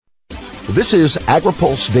This is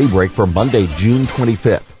AgriPulse Daybreak for Monday, June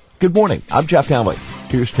 25th. Good morning. I'm Jeff Alley.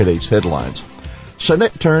 Here's today's headlines.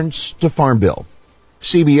 Senate turns to Farm Bill.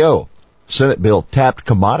 CBO. Senate bill tapped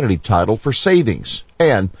commodity title for savings.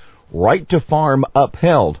 And right to farm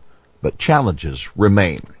upheld, but challenges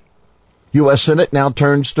remain. U.S. Senate now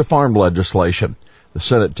turns to farm legislation. The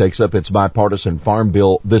Senate takes up its bipartisan farm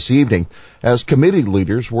bill this evening as committee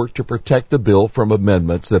leaders work to protect the bill from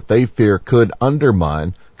amendments that they fear could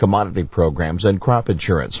undermine commodity programs and crop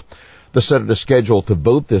insurance. The Senate is scheduled to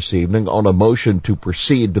vote this evening on a motion to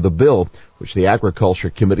proceed to the bill, which the Agriculture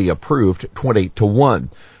Committee approved 20-1.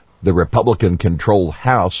 The Republican-controlled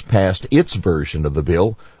House passed its version of the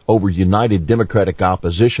bill over United Democratic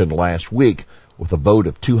opposition last week with a vote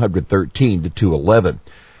of 213 to 211.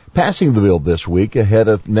 Passing the bill this week ahead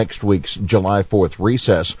of next week's July 4th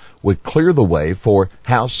recess would clear the way for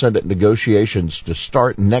House-Senate negotiations to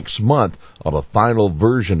start next month on a final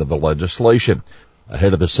version of the legislation.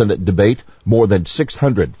 Ahead of the Senate debate, more than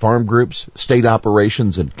 600 farm groups, state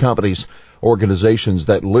operations, and companies, organizations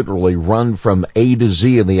that literally run from A to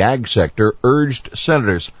Z in the ag sector, urged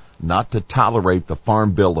senators not to tolerate the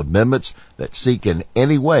Farm Bill amendments that seek in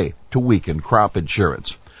any way to weaken crop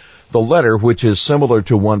insurance. The letter, which is similar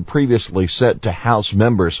to one previously sent to House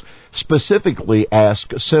members, specifically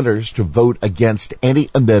asked senators to vote against any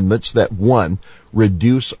amendments that 1.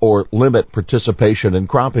 Reduce or limit participation in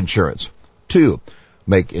crop insurance, 2.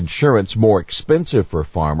 Make insurance more expensive for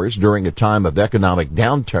farmers during a time of economic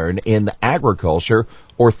downturn in agriculture,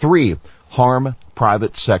 or 3. Harm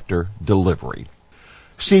private sector delivery.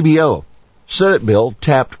 CBO. Senate bill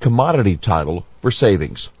tapped commodity title for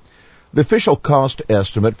savings. The official cost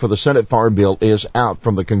estimate for the Senate Farm Bill is out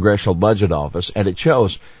from the Congressional Budget Office, and it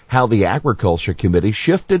shows how the Agriculture Committee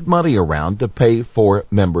shifted money around to pay for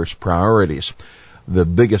members' priorities. The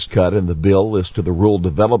biggest cut in the bill is to the rural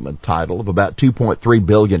development title of about $2.3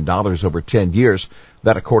 billion over 10 years,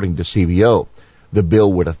 that according to CBO. The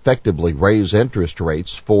bill would effectively raise interest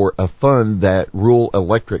rates for a fund that rural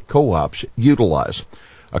electric co-ops utilize.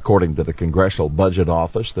 According to the Congressional Budget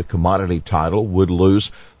Office, the commodity title would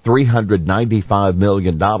lose $395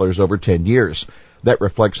 million over 10 years. That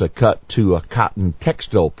reflects a cut to a cotton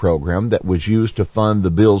textile program that was used to fund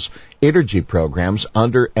the bill's energy programs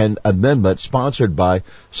under an amendment sponsored by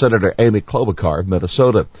Senator Amy Klobuchar of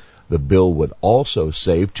Minnesota. The bill would also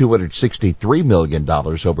save $263 million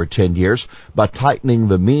over 10 years by tightening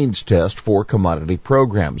the means test for commodity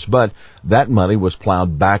programs, but that money was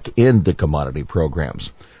plowed back into commodity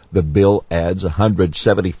programs. The bill adds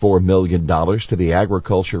 $174 million to the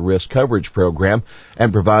Agriculture Risk Coverage Program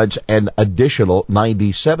and provides an additional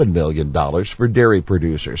 $97 million for dairy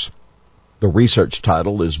producers. The research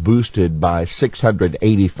title is boosted by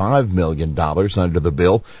 $685 million under the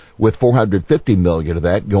bill, with $450 million of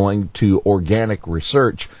that going to organic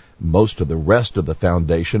research, most of the rest of the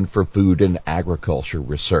Foundation for Food and Agriculture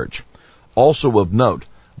Research. Also of note,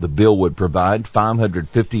 the bill would provide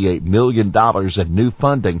 $558 million in new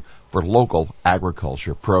funding for local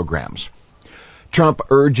agriculture programs. Trump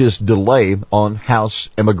urges delay on House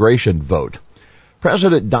immigration vote.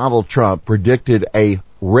 President Donald Trump predicted a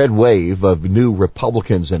red wave of new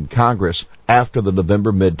Republicans in Congress after the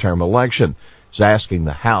November midterm election. He's asking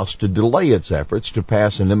the House to delay its efforts to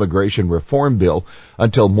pass an immigration reform bill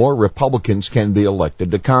until more Republicans can be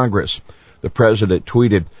elected to Congress. The president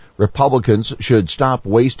tweeted, "Republicans should stop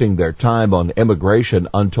wasting their time on immigration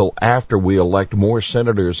until after we elect more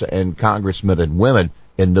senators and congressmen and women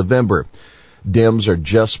in November. Dems are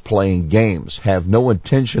just playing games, have no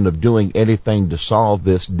intention of doing anything to solve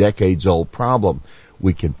this decades-old problem.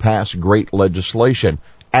 We can pass great legislation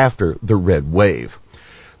after the red wave."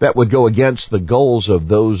 That would go against the goals of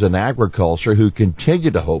those in agriculture who continue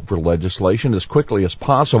to hope for legislation as quickly as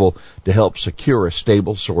possible to help secure a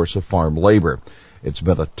stable source of farm labor. It's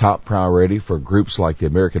been a top priority for groups like the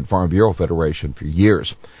American Farm Bureau Federation for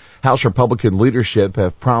years. House Republican leadership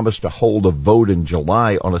have promised to hold a vote in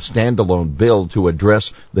July on a standalone bill to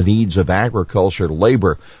address the needs of agriculture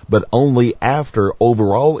labor, but only after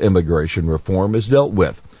overall immigration reform is dealt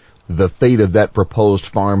with. The fate of that proposed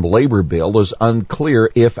farm labor bill is unclear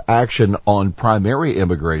if action on primary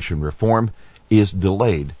immigration reform is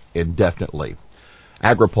delayed indefinitely.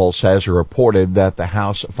 AgriPulse has reported that the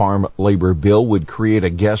House Farm Labor Bill would create a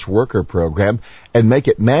guest worker program and make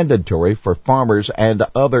it mandatory for farmers and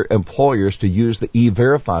other employers to use the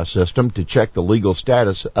E-Verify system to check the legal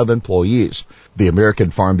status of employees. The American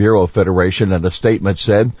Farm Bureau Federation in a statement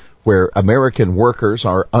said, where American workers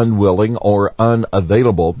are unwilling or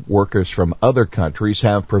unavailable, workers from other countries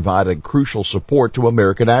have provided crucial support to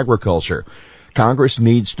American agriculture. Congress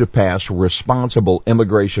needs to pass responsible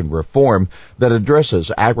immigration reform that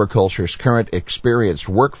addresses agriculture's current experienced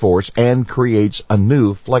workforce and creates a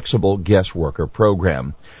new flexible guest worker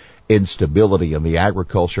program. Instability in the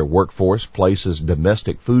agriculture workforce places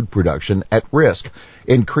domestic food production at risk.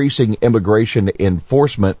 Increasing immigration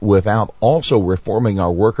enforcement without also reforming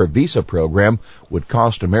our worker visa program would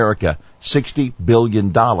cost America $60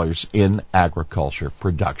 billion in agriculture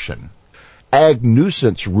production. Ag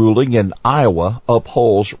nuisance ruling in Iowa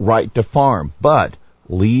upholds right to farm, but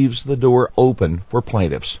leaves the door open for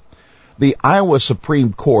plaintiffs. The Iowa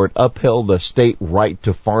Supreme Court upheld a state right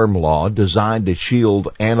to farm law designed to shield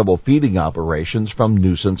animal feeding operations from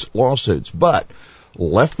nuisance lawsuits, but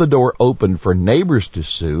left the door open for neighbors to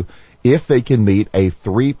sue if they can meet a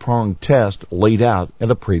three-pronged test laid out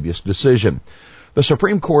in a previous decision. The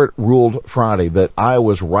Supreme Court ruled Friday that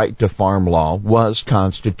Iowa's right to farm law was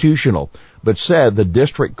constitutional, but said the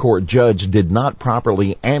district court judge did not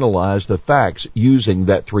properly analyze the facts using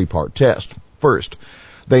that three-part test. First,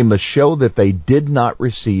 they must show that they did not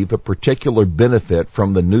receive a particular benefit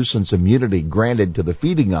from the nuisance immunity granted to the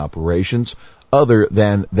feeding operations other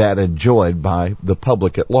than that enjoyed by the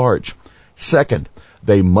public at large. Second,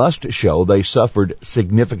 they must show they suffered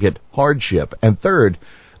significant hardship. And third,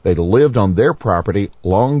 they lived on their property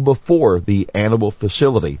long before the animal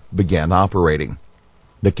facility began operating.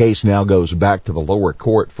 The case now goes back to the lower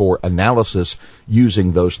court for analysis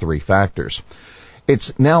using those three factors.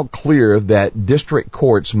 It's now clear that district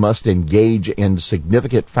courts must engage in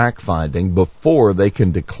significant fact-finding before they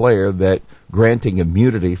can declare that granting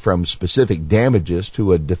immunity from specific damages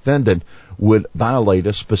to a defendant would violate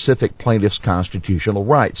a specific plaintiff's constitutional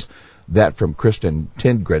rights. That from Kristen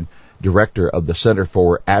Tindgren, director of the Center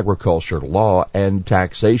for Agriculture Law and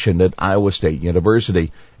Taxation at Iowa State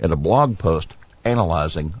University, in a blog post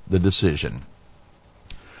analyzing the decision.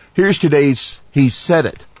 Here's today's He Said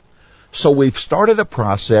It. So we've started a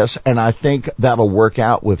process, and I think that'll work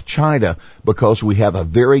out with China because we have a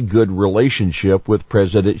very good relationship with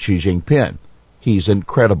President Xi Jinping. He's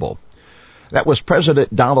incredible. That was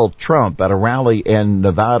President Donald Trump at a rally in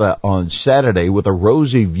Nevada on Saturday with a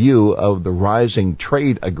rosy view of the rising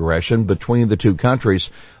trade aggression between the two countries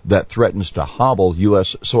that threatens to hobble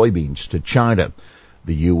U.S. soybeans to China.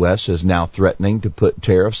 The U.S. is now threatening to put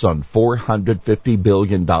tariffs on $450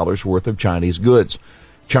 billion worth of Chinese goods.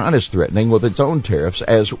 China's threatening with its own tariffs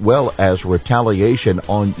as well as retaliation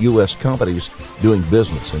on U.S. companies doing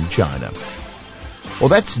business in China. Well,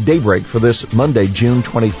 that's Daybreak for this Monday, June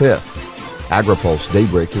 25th. AgriPulse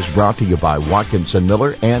Daybreak is brought to you by Watkinson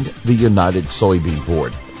Miller and the United Soybean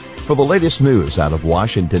Board. For the latest news out of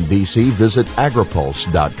Washington, D.C., visit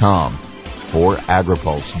agripulse.com. For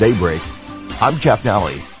AgriPulse Daybreak, I'm Jeff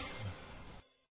Nally.